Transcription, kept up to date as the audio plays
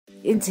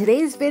In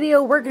today's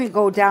video, we're going to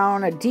go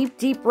down a deep,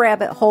 deep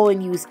rabbit hole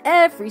and use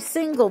every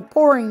single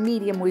pouring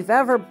medium we've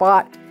ever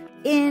bought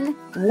in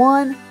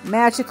one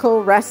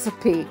magical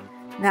recipe.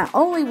 Not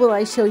only will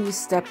I show you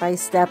step by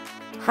step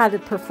how to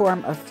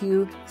perform a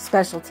few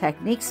special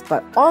techniques,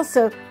 but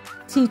also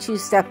teach you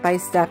step by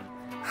step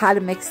how to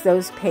mix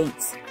those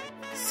paints.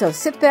 So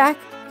sit back,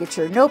 get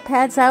your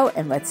notepads out,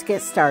 and let's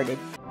get started.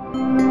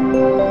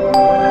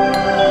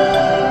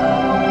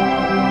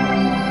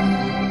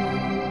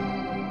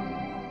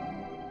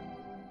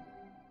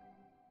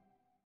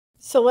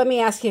 So let me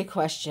ask you a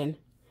question.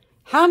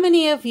 How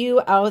many of you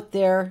out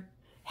there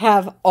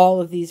have all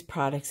of these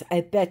products?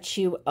 I bet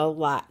you a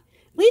lot.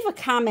 Leave a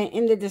comment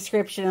in the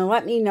description and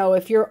let me know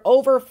if you're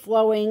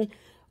overflowing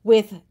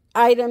with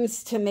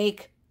items to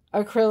make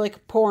acrylic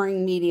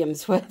pouring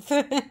mediums with.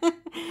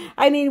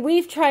 I mean,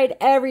 we've tried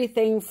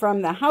everything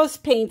from the house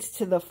paints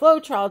to the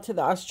Floetrol to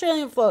the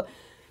Australian flow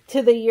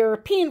to the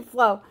European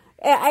flow.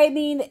 I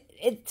mean,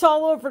 it's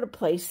all over the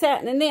place.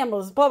 Satin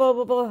enamels, blah, blah,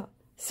 blah, blah.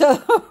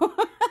 So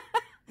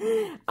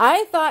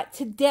I thought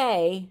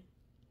today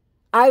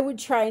I would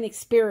try an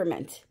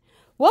experiment.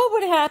 What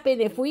would happen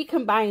if we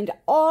combined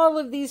all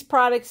of these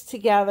products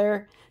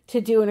together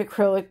to do an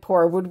acrylic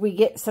pour? Would we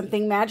get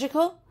something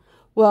magical?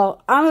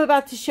 Well, I'm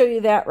about to show you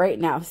that right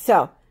now.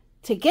 So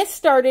to get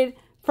started,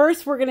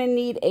 first we're going to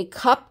need a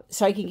cup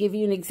so I can give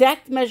you an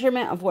exact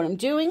measurement of what I'm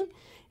doing.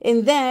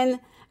 And then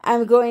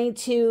I'm going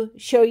to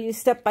show you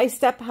step by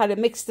step how to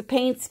mix the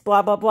paints,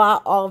 blah, blah,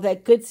 blah, all of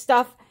that good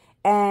stuff.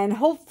 And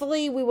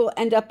hopefully we will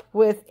end up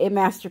with a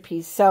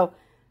masterpiece. So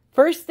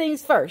first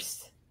things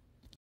first,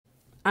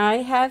 I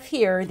have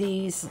here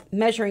these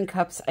measuring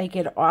cups I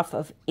get off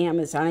of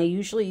Amazon. I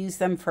usually use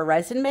them for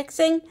resin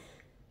mixing,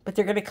 but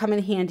they're going to come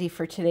in handy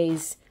for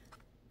today's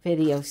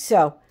video.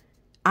 So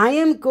I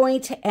am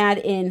going to add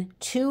in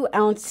 2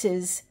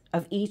 ounces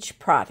of each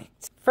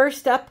product.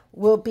 First up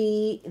will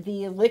be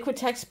the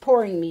Liquitex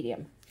pouring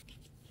medium.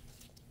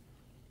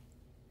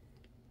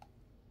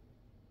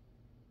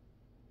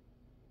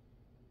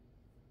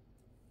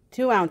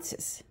 2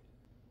 ounces.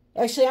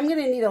 Actually, I'm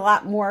going to need a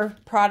lot more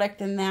product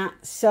than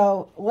that.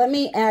 So let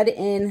me add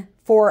in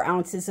 4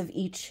 ounces of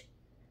each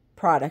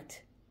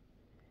product.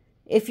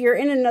 If you're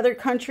in another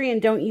country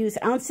and don't use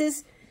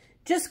ounces,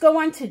 just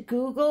go on to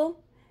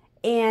Google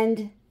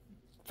and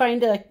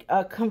find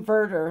a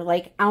converter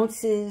like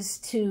ounces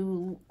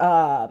to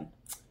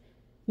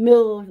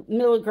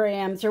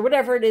milligrams or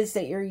whatever it is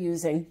that you're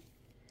using.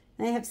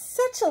 And I have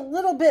such a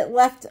little bit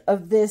left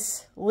of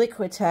this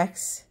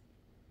Liquitex.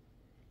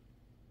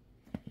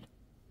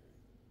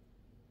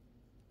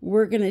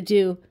 We're going to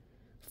do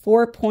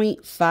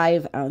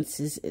 4.5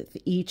 ounces of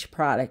each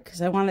product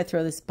because I want to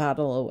throw this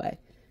bottle away.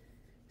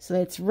 So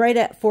it's right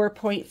at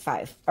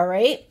 4.5. All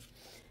right.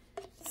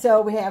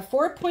 So we have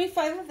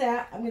 4.5 of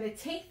that. I'm going to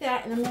take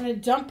that and I'm going to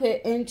dump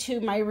it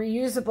into my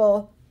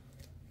reusable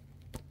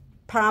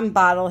palm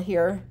bottle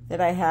here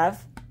that I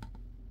have.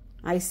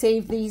 I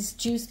save these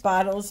juice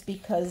bottles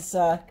because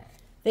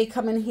they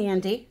come in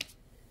handy.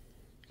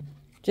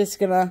 Just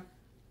going to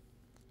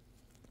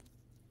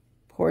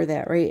pour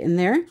that right in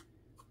there.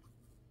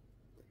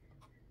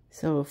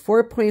 So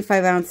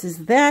 4.5 ounces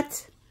of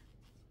that.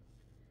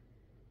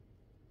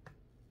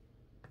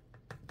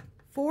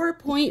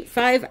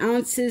 4.5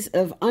 ounces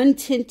of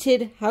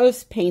untinted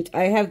house paint.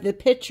 I have the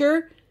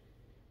picture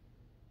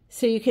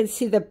so you can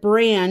see the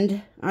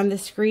brand on the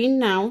screen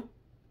now.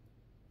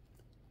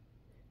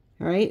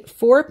 All right,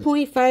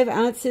 4.5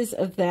 ounces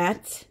of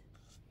that.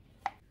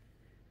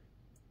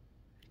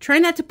 Try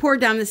not to pour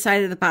down the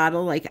side of the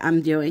bottle like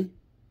I'm doing.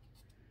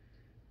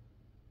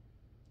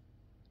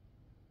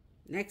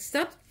 Next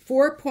up,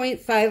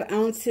 4.5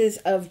 ounces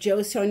of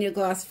Jo Sonia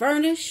Gloss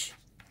Varnish.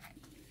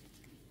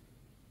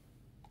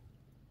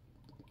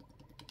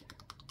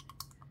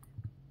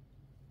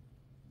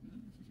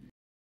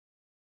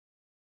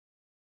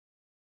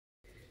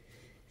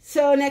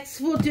 So next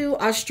we'll do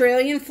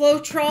Australian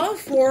Floetrol,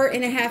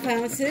 4.5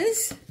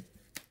 ounces.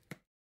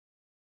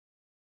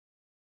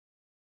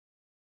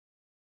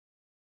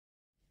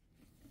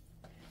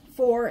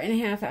 Four and a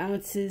half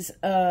ounces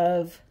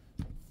of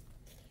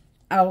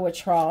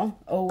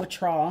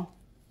Owatrol.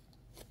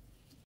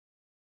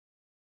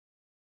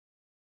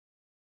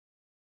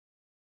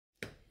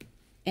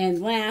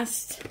 And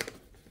last,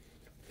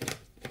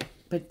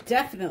 but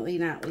definitely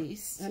not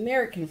least,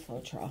 American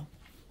Floetrol.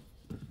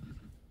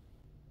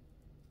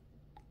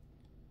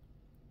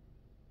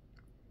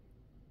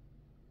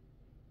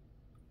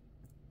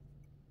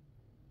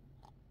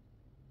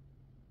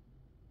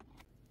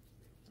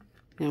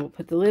 Now we'll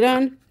put the lid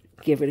on,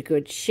 give it a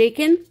good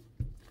shaking.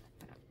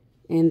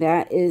 And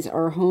that is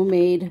our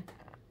homemade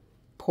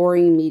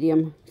pouring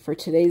medium for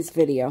today's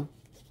video.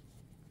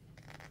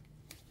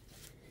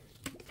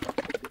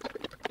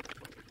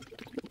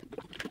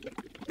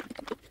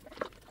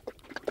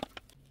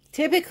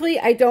 Typically,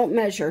 I don't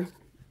measure.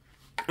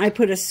 I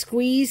put a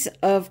squeeze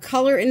of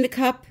color in the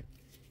cup.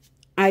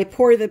 I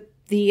pour the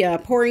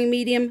pouring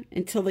medium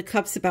until the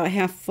cup's about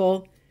half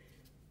full.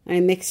 I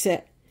mix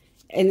it,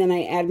 and then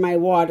I add my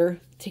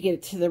water to get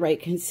it to the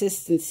right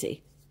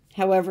consistency.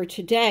 However,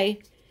 today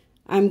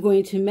I'm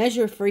going to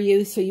measure for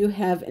you so you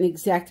have an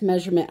exact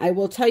measurement. I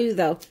will tell you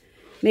though,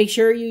 make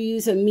sure you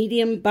use a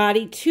medium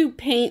body tube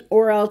paint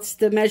or else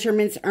the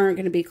measurements aren't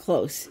going to be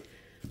close.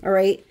 All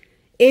right.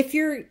 If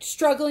you're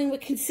struggling with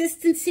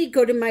consistency,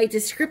 go to my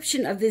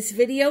description of this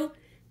video.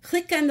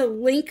 Click on the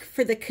link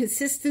for the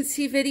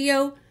consistency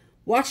video.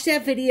 Watch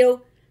that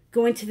video.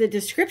 Go into the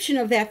description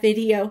of that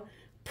video.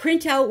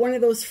 Print out one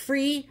of those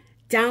free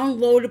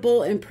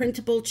downloadable and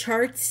printable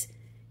charts.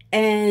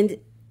 And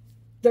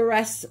the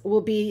rest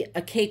will be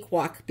a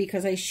cakewalk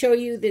because I show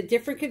you the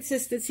different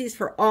consistencies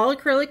for all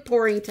acrylic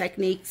pouring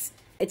techniques.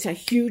 It's a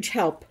huge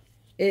help.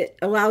 It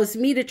allows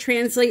me to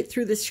translate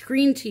through the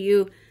screen to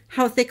you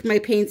how thick my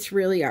paints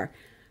really are.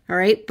 All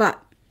right, but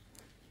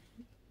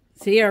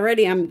see,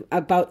 already I'm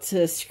about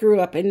to screw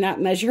up and not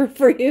measure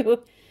for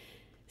you.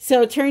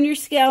 So turn your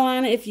scale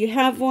on if you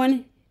have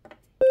one.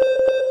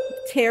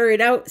 Tear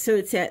it out so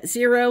it's at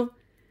 0.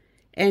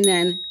 And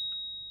then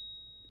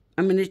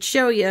I'm going to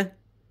show you.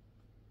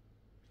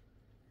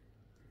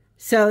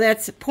 So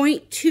that's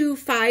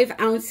 0.25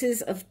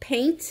 ounces of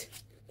paint.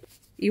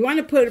 You want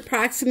to put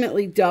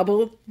approximately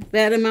double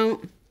that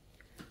amount.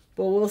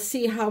 But we'll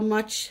see how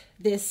much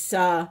this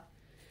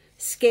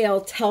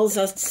scale tells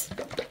us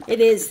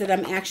it is that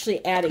I'm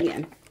actually adding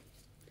in.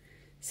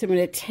 So I'm going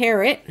to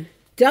tear it.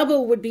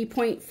 Double would be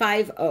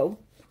 0.50.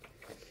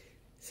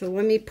 So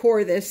let me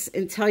pour this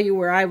and tell you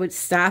where I would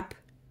stop.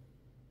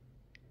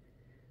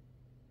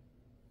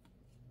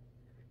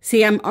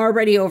 See, I'm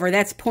already over.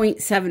 That's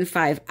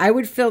 0.75. I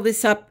would fill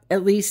this up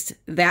at least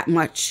that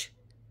much.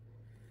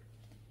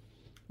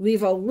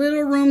 Leave a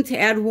little room to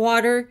add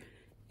water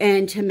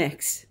and to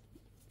mix.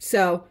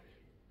 So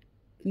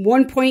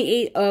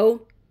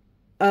 1.80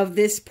 of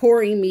this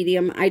pouring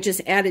medium, I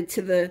just added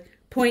to the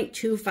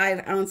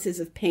 0.25 ounces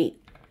of paint.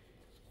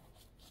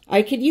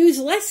 I could use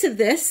less of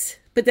this,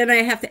 but then I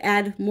have to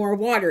add more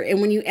water.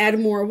 And when you add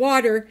more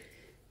water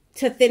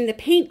to thin the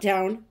paint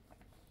down,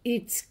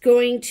 it's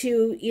going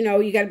to, you know,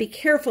 you got to be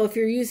careful. If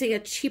you're using a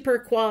cheaper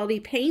quality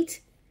paint,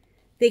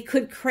 they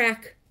could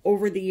crack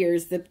over the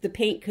years. The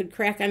paint could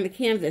crack on the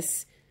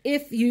canvas.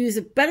 If you use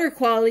a better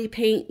quality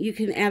paint, you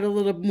can add a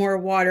little more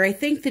water. I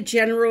think the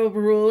general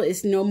rule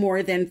is no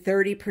more than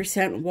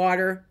 30%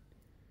 water.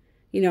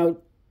 You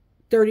know,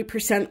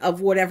 30%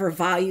 of whatever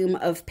volume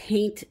of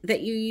paint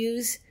that you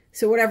use.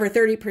 So whatever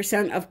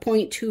 30% of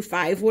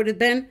 0.25 would have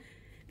been.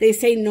 They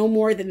say no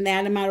more than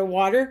that amount of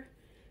water.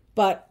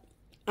 But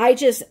I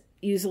just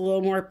use a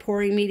little more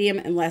pouring medium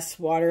and less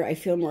water. I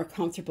feel more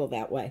comfortable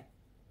that way.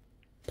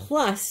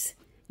 Plus,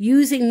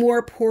 using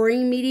more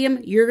pouring medium,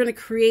 you're going to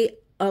create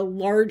a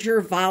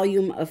larger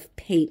volume of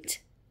paint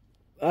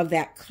of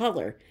that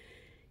color.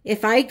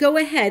 If I go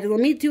ahead, let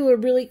me do a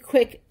really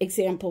quick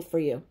example for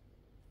you.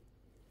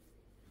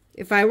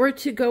 If I were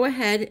to go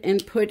ahead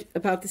and put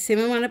about the same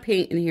amount of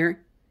paint in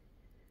here,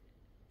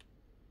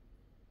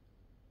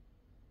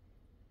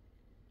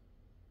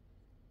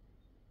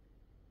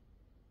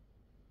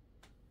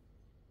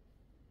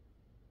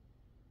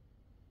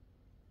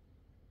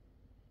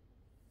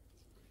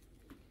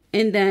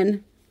 and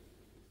then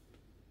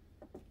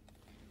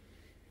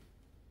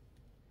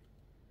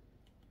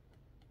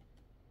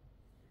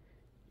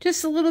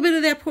just a little bit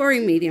of that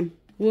pouring medium.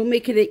 We'll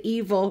make it an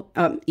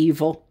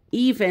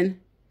even.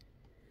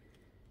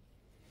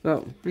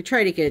 Well, I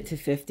tried to get it to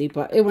 50,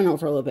 but it went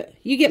over a little bit.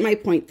 You get my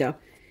point, though.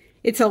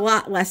 It's a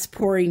lot less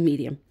pouring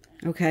medium,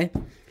 okay?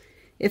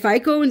 If I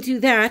go and do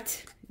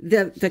that,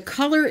 the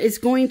color is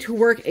going to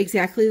work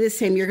exactly the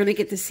same. You're going to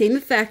get the same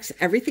effects,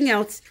 everything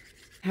else.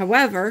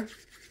 However,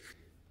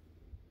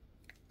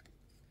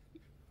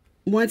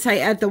 once I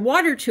add the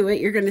water to it,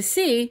 you're going to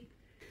see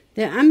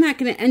that I'm not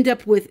going to end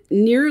up with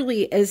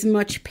nearly as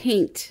much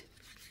paint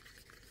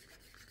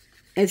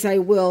as I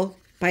will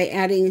by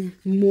adding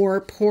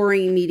more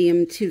pouring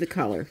medium to the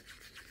color.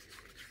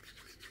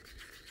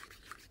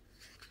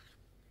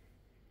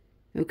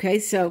 Okay,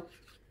 so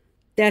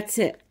that's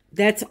it.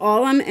 That's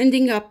all I'm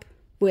ending up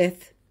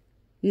with.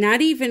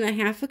 Not even a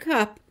half a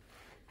cup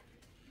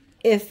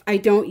if I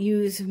don't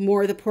use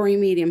more of the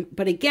pouring medium.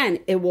 But again,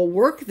 it will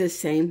work the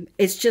same.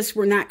 It's just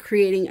we're not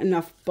creating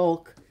enough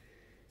bulk.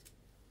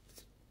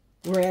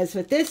 Whereas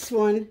with this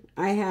one,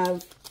 I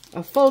have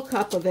a full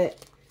cup of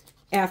it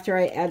after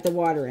I add the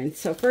water in.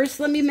 So first,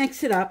 let me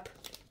mix it up.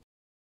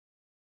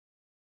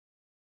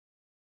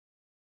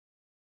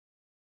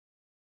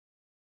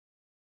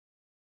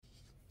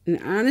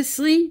 And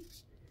honestly,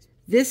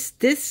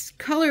 this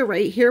color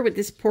right here with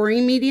this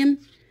pouring medium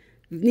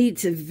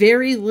needs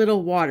very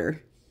little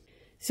water.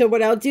 So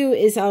what I'll do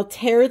is I'll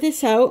tear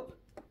this out.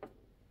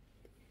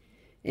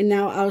 And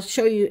now I'll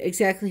show you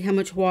exactly how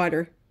much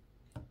water.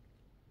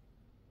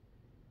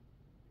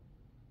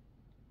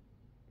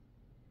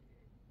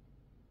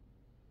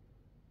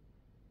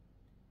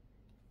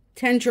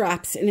 $10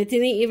 drops, and it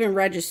didn't even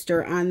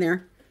register on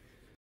there.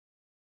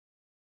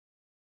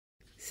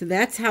 So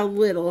that's how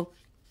little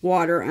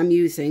water I'm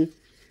using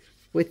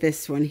with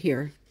this one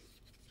here.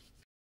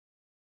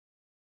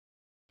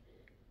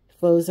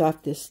 flows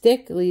off the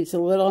stick, leaves a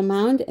little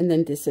mound, and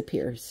then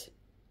disappears.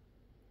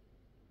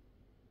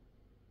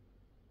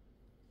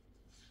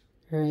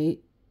 All right.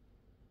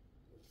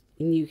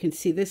 And you can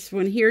see this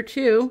one here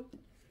too.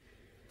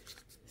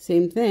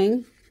 Same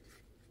thing.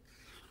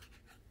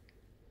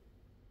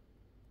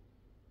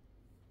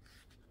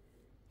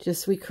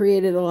 Just we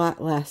created a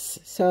lot less.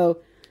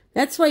 So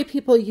that's why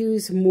people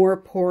use more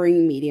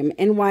pouring medium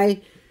and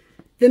why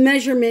the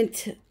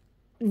measurement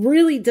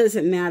really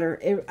doesn't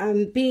matter.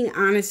 I'm being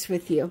honest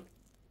with you.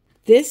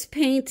 This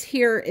paint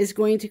here is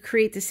going to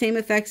create the same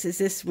effects as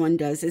this one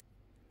does.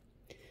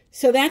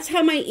 So that's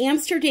how my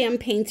Amsterdam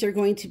paints are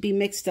going to be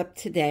mixed up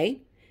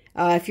today.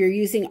 If you're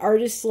using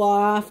Artist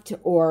Loft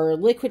or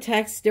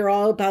Liquitex, they're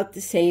all about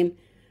the same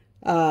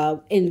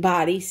in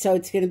body, so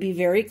it's going to be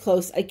very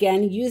close.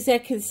 Again, use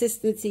that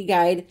consistency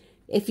guide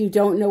if you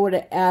don't know what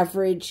an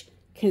average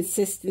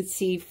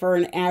consistency for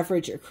an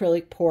average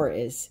acrylic pour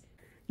is.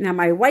 Now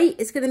my white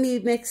is going to be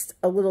mixed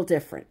a little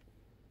different.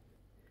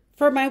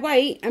 For my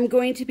white, I'm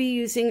going to be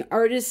using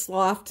Artist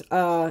Loft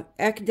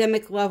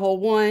Academic Level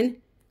 1,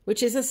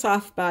 which is a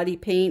soft body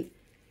paint.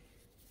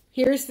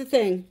 Here's the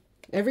thing.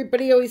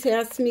 Everybody always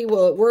asks me,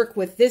 will it work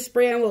with this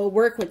brand? Will it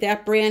work with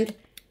that brand?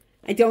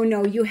 I don't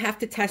know. You have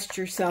to test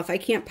yourself. I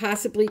can't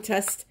possibly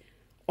test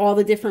all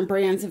the different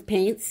brands of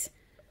paints.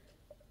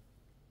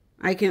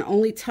 I can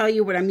only tell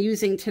you what I'm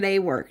using today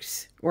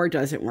works or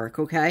doesn't work,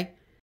 okay?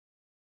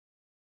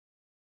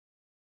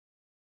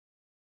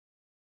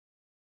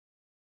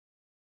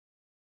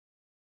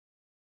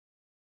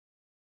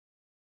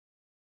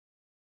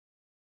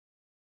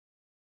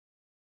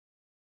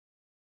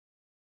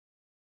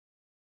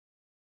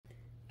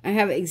 I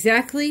have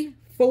exactly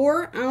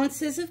 4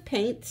 ounces of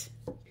paint.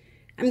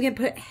 I'm going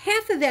to put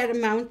half of that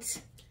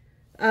amount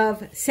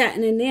of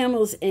satin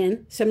enamels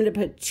in. So I'm going to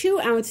put 2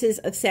 ounces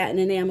of satin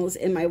enamels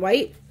in my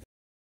white.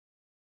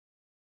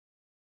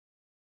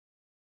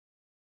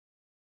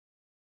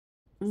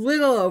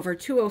 Little over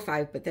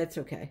 205, but that's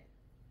okay.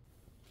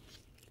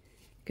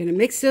 Going to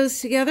mix those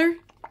together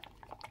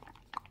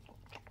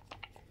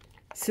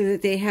so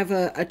that they have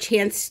a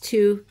chance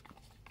to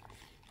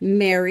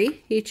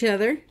marry each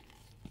other.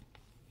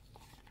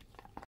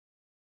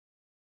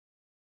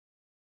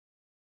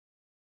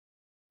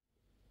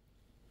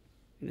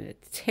 I'm going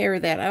to tear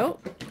that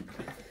out.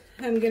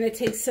 I'm going to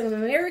take some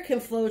American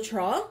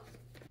Floetrol.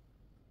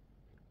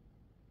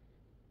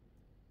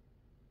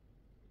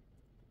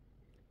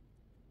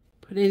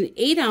 Put in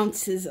 8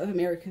 ounces of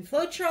American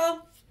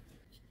Floetrol.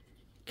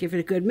 Give it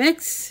a good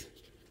mix.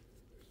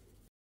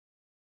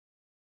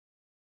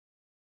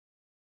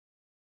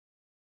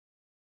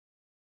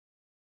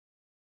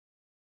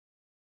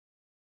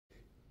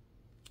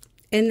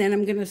 And then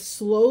I'm going to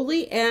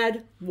slowly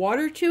add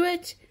water to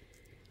it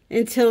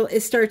until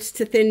it starts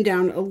to thin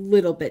down a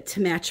little bit to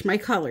match my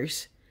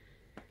colors.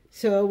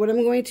 So what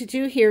I'm going to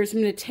do here is I'm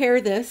going to tear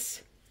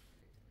this.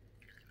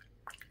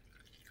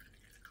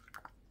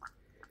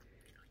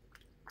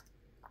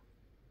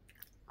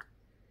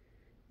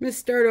 I'm going to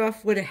start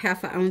off with a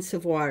 ½ ounce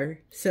of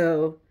water,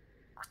 so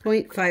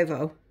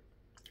 0.50.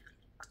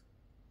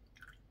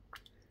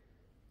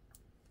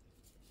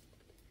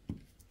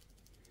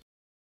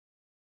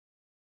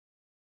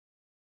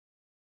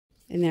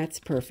 And that's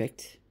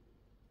perfect.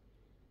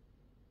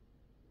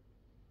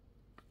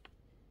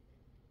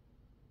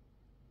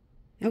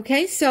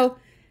 Okay, so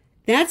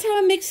that's how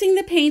I'm mixing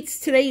the paints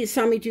today. You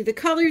saw me do the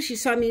colors. You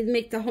saw me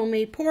make the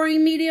homemade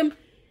pouring medium.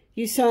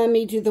 You saw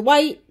me do the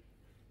white.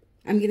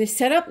 I'm going to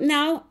set up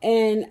now,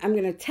 and I'm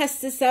going to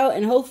test this out,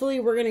 and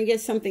hopefully we're going to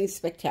get something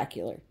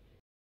spectacular.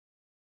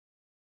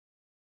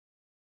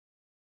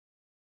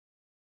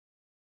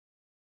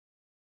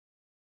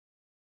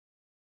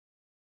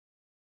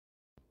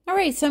 All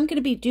right, so I'm going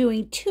to be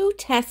doing 2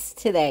 tests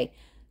today.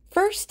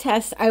 First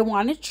test, I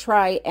want to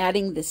try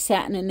adding the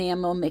satin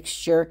enamel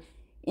mixture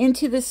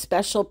into the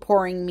special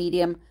pouring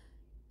medium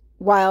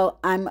while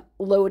I'm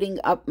loading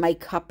up my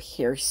cup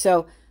here.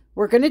 So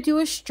we're going to do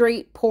a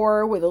straight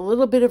pour with a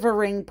little bit of a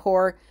ring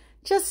pour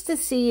just to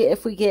see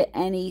if we get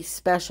any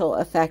special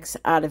effects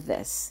out of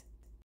this.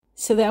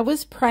 So that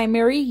was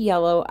primary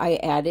yellow I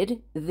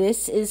added.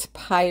 This is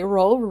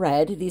Pyrrole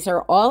Red. These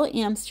are all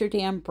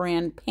Amsterdam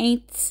brand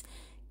paints,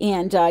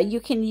 and you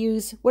can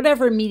use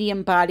whatever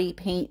medium body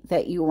paint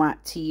that you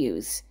want to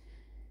use.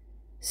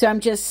 So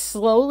I'm just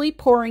slowly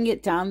pouring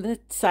it down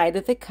the side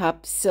of the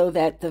cup so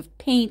that the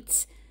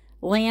paints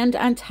land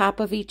on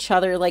top of each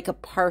other like a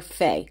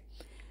parfait.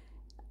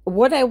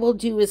 What I will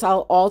do is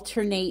I'll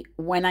alternate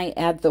when I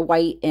add the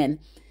white in.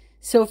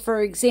 So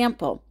for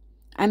example,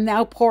 I'm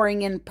now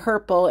pouring in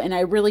purple, and I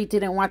really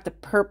didn't want the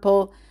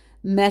purple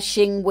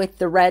meshing with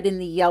the red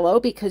and the yellow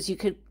because you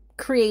could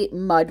create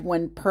mud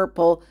when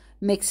purple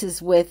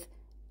mixes with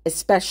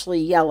especially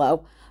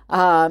yellow.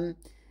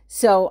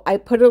 So I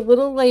put a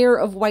little layer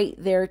of white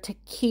there to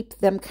keep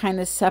them kind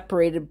of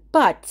separated,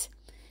 but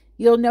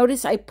you'll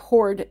notice I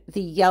poured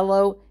the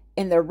yellow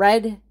and the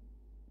red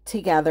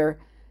together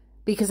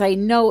because I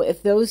know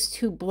if those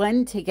two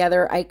blend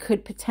together, I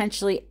could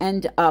potentially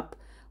end up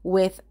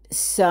with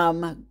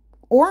some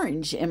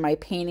orange in my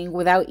painting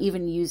without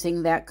even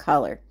using that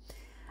color.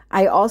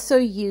 I also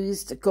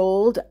used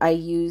gold. I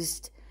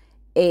used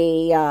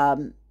a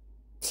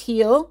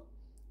teal.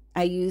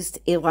 I used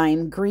a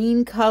lime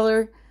green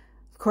color.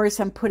 Of course,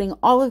 I'm putting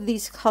all of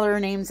these color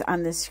names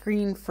on the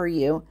screen for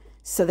you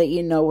so that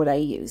you know what I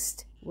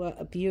used. What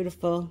a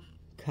beautiful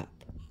cup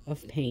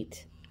of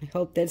paint. I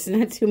hope that's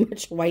not too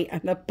much white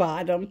on the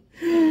bottom.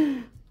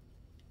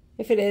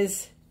 If it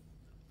is,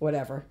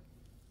 whatever.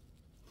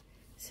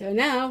 So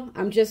now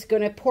I'm just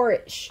going to pour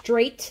it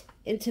straight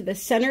into the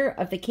center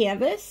of the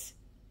canvas.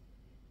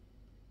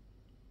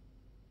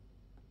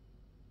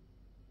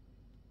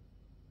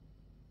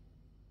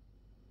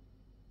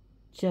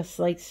 Just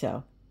like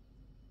so.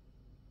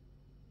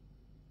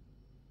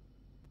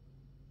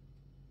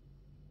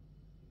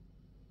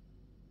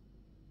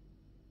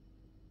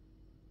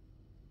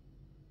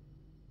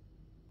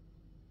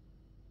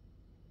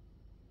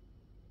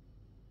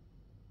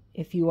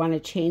 If you want to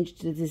change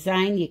the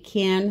design, you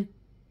can.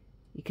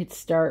 You could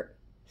start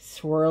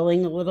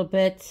swirling a little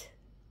bit.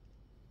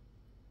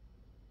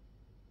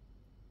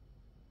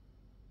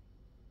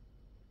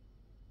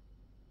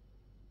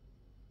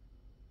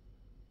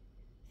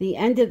 The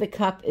end of the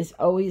cup is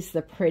always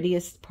the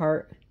prettiest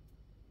part.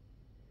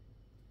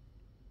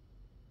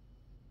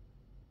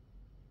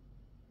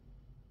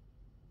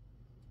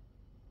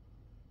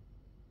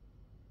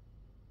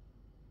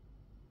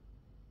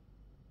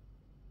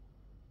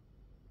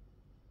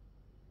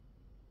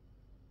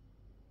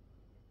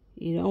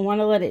 You don't want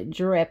to let it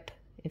drip.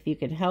 If you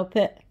can help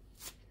it,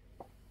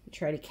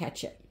 try to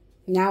catch it.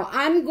 Now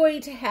I'm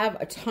going to have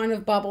a ton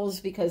of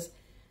bubbles because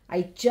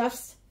I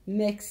just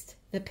mixed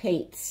the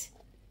paints.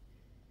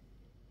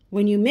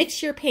 When you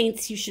mix your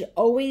paints, you should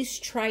always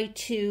try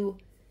to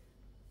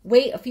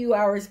wait a few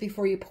hours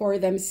before you pour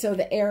them so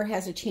the air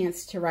has a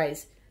chance to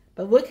rise.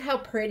 But look how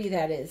pretty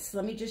that is.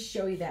 Let me just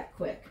show you that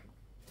quick.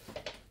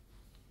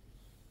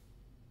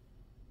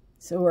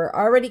 So we're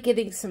already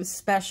getting some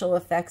special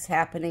effects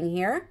happening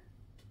here.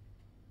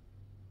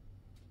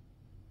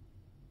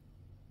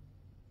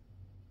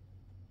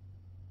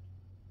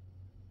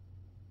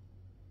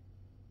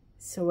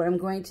 So what I'm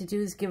going to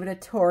do is give it a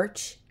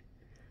torch.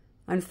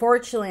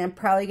 Unfortunately, I'm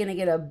probably going to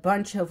get a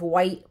bunch of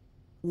white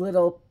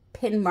little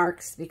pin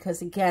marks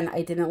because, again,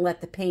 I didn't let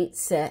the paint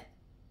sit.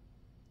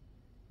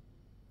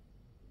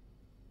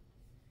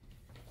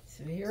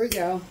 So here we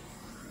go.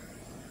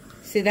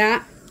 See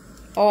that?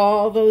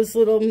 All those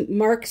little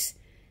marks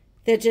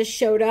that just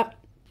showed up.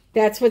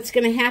 That's what's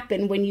going to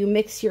happen when you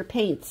mix your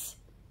paints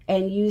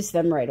and use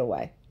them right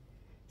away.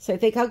 So I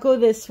think I'll go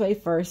this way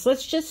first.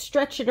 Let's just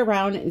stretch it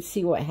around and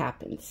see what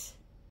happens.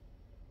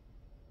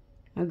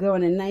 I'll go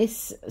in a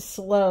nice,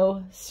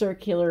 slow,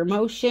 circular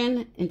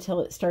motion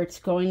until it starts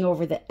going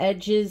over the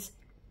edges.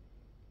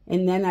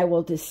 And then I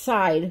will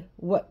decide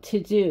what to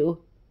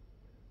do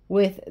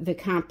with the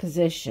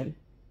composition.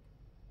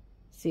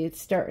 See, it's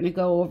starting to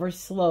go over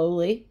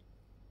slowly.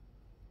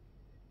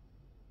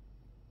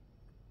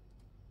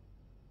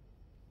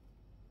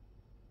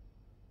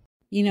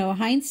 You know,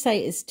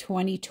 hindsight is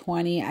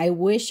 20/20. I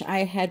wish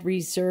I had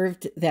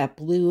reserved that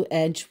blue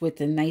edge with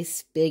the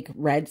nice big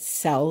red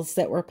cells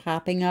that were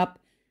popping up.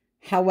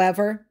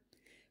 However,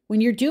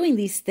 when you're doing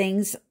these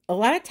things, a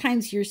lot of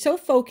times you're so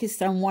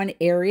focused on one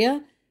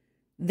area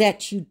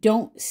that you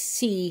don't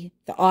see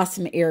the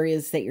awesome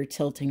areas that you're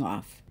tilting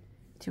off.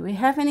 Do we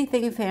have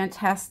anything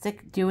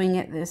fantastic doing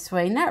it this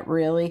way? Not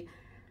really.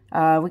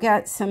 We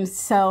got some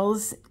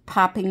cells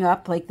popping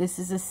up, like this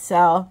is a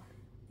cell.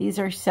 These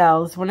are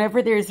cells.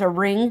 Whenever there's a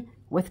ring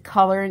with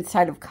color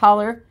inside of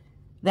color,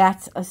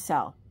 that's a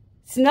cell.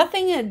 It's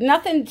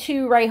nothing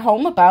to write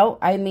home about.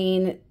 I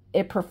mean,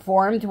 it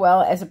performed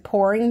well as a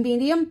pouring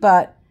medium,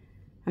 but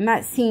I'm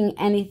not seeing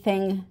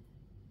anything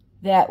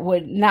that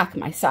would knock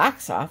my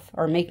socks off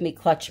or make me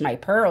clutch my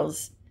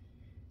pearls.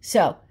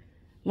 So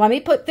let me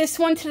put this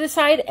one to the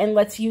side and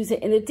let's use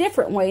it in a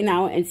different way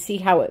now and see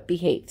how it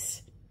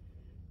behaves.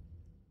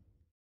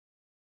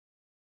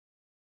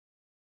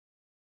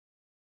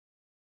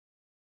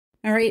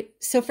 All right,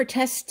 so for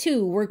test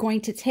 2, we're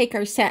going to take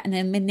our satin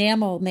and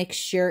enamel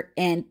mixture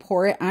and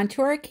pour it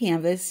onto our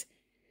canvas,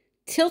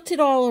 tilt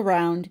it all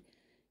around,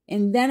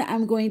 and then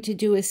I'm going to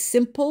do a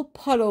simple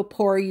puddle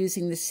pour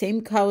using the same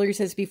colors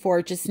as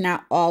before, just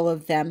not all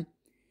of them.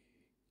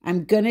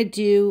 I'm going to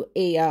do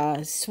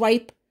a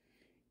swipe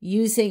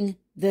using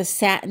the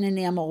satin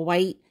enamel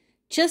white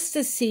just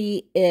to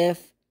see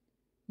if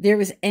there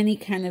was any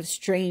kind of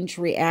strange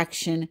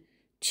reaction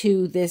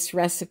to this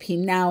recipe.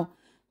 Now,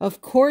 of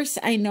course,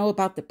 I know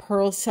about the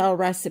pearl cell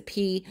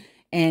recipe,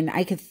 and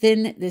I could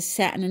thin this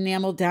satin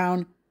enamel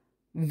down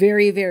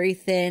very, very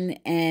thin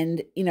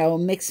and, you know,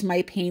 mix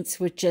my paints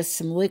with just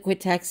some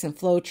Liquitex and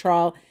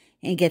Floetrol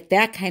and get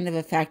that kind of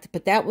effect.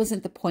 But that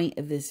wasn't the point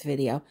of this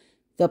video.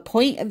 The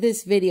point of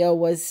this video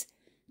was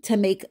to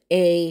make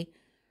a,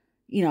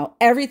 you know,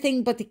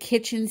 everything but the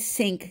kitchen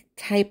sink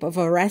type of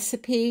a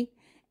recipe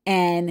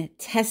and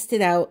test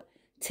it out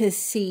to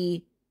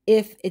see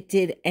if it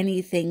did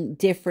anything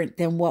different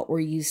than what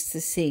we're used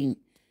to seeing.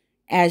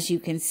 As you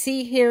can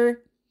see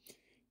here,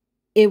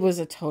 it was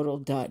a total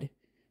dud.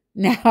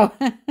 Now,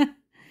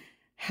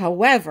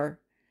 however,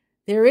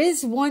 there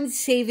is one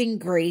saving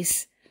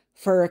grace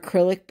for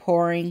acrylic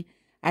pouring.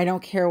 I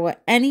don't care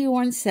what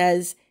anyone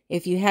says.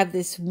 If you have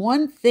this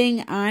one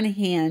thing on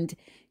hand,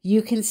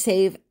 you can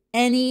save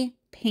any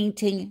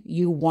painting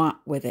you want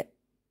with it.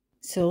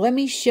 So let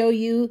me show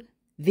you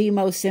the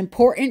most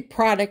important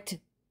product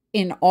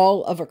in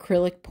all of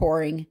acrylic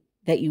pouring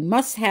that you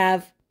must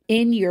have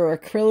in your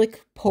acrylic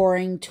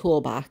pouring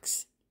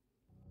toolbox.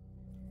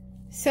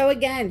 So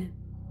again,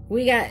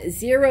 we got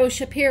Zero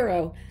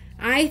Shapiro.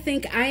 I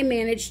think I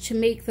managed to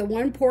make the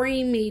one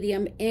pouring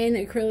medium in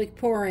acrylic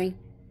pouring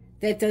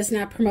that does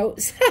not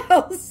promote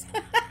cells.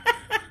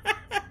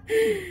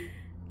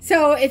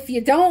 So if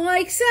you don't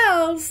like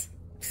cells,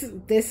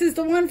 this is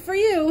the one for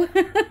you.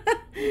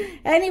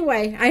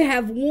 Anyway, I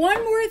have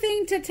one more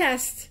thing to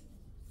test.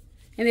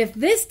 And if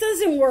this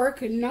doesn't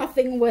work,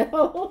 nothing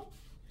will.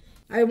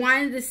 I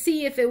wanted to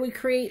see if it would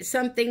create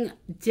something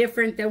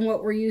different than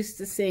what we're used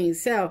to seeing.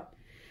 So,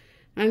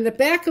 on the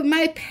back of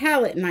my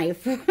palette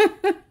knife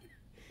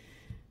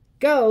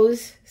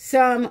goes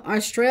some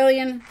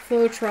Australian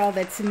Floetrol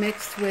that's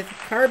mixed with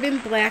Carbon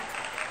Black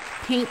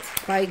Paint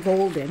by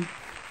Golden.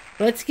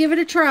 Let's give it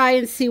a try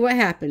and see what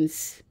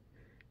happens.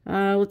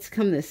 Let's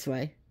come this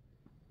way.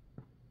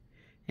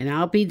 And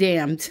I'll be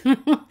damned.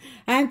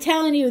 I'm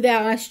telling you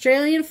that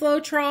Australian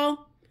Floetrol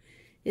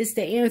is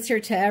the answer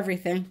to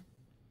everything.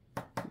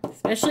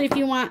 Especially if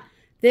you want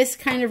this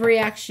kind of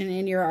reaction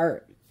in your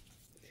art.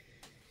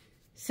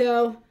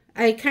 So,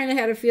 I kind of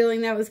had a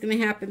feeling that was going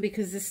to happen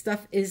because this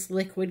stuff is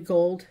liquid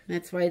gold.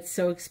 That's why it's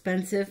so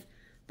expensive.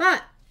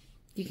 But,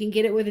 you can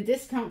get it with a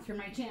discount through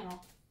my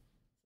channel.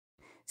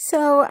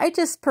 So, I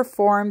just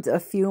performed a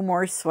few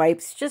more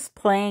swipes, just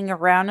playing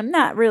around. I'm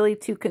not really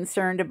too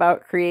concerned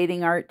about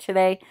creating art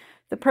today.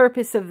 The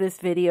purpose of this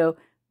video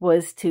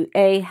was to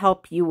A,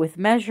 help you with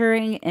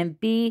measuring, and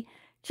B,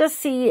 just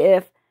see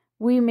if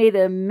we made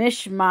a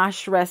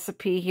mishmash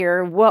recipe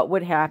here, what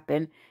would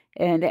happen.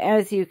 And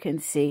as you can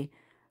see,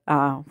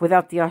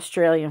 without the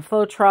Australian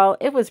Floetrol,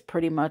 it was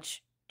pretty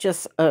much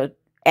just an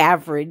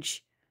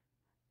average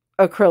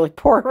acrylic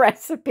pour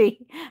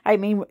recipe. I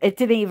mean, it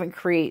didn't even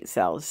create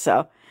cells.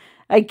 So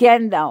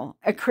again, though,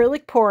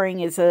 acrylic pouring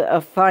is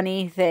a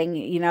funny thing.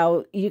 You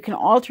know, you can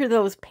alter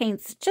those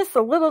paints just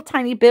a little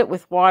tiny bit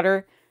with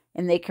water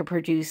and they can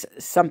produce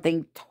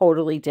something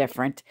totally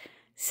different.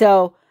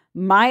 So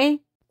my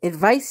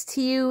advice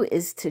to you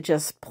is to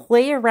just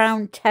play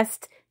around,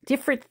 test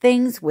different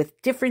things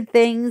with different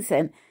things,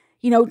 and,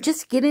 you know,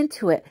 just get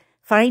into it.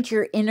 Find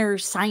your inner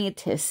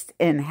scientist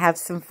and have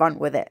some fun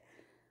with it.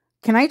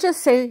 Can I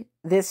just say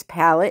this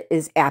palette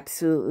is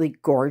absolutely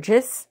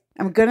gorgeous?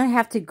 I'm going to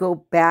have to go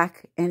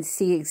back and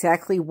see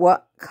exactly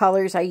what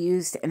colors I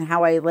used and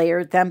how I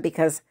layered them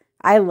because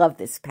I love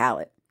this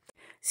palette.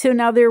 So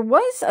now there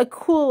was a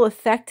cool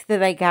effect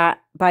that I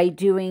got by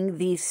doing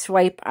the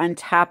swipe on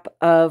top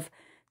of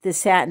the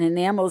satin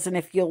enamels. And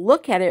if you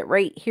look at it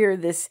right here,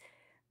 this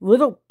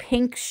little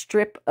pink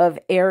strip of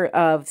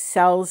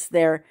cells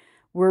there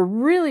were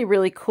really,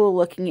 really cool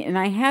looking. And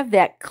I have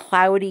that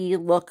cloudy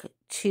look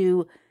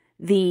to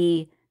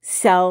the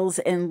cells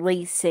and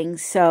lacing.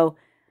 So,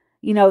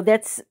 you know,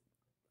 that's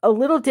a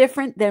little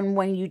different than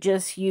when you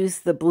just use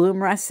the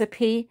Bloom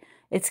recipe.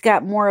 It's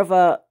got more of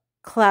a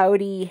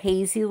cloudy,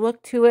 hazy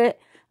look to it,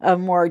 a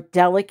more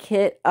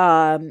delicate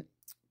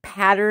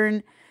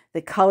pattern.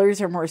 The colors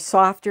are more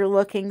softer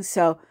looking,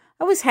 so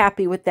I was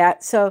happy with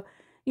that. So,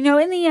 you know,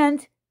 in the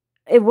end,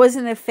 it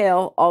wasn't a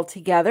fail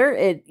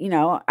altogether. You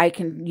know, I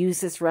can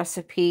use this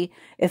recipe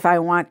if I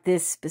want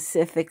this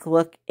specific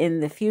look in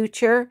the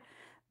future.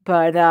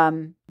 But,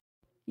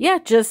 yeah,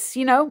 just,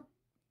 you know,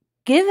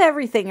 give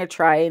everything a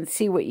try and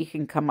see what you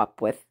can come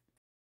up with.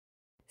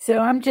 So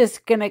I'm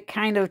just going to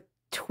kind of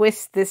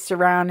twist this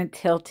around and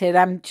tilt it.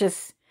 I'm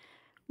just,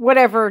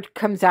 whatever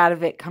comes out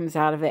of it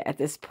at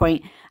this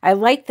point. I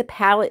like the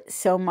palette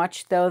so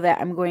much, though,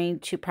 that I'm going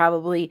to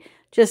probably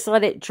just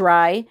let it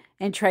dry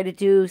and try to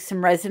do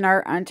some resin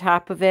art on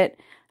top of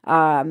it. So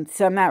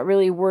I'm not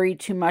really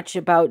worried too much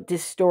about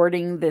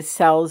distorting the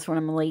cells when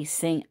I'm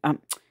lacing,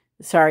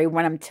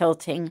 when I'm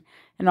tilting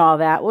and all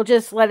that. We'll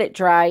just let it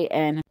dry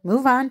and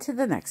move on to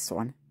the next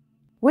one,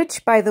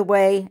 which, by the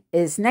way,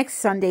 is next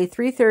Sunday,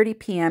 3:30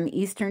 p.m.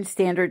 Eastern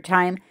Standard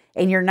Time,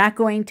 and you're not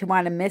going to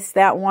want to miss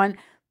that one.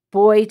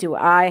 Boy, do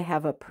I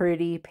have a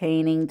pretty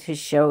painting to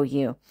show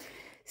you.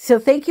 So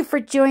thank you for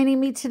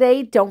joining me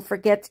today. Don't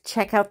forget to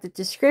check out the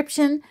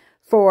description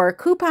for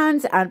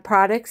coupons on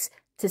products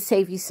to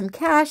save you some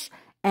cash,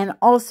 and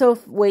also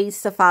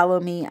ways to follow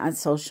me on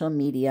social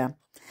media.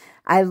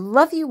 I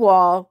love you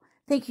all.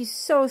 Thank you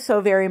so, so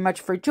very much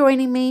for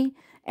joining me.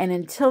 And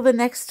until the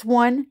next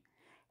one,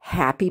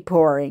 happy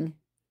pouring.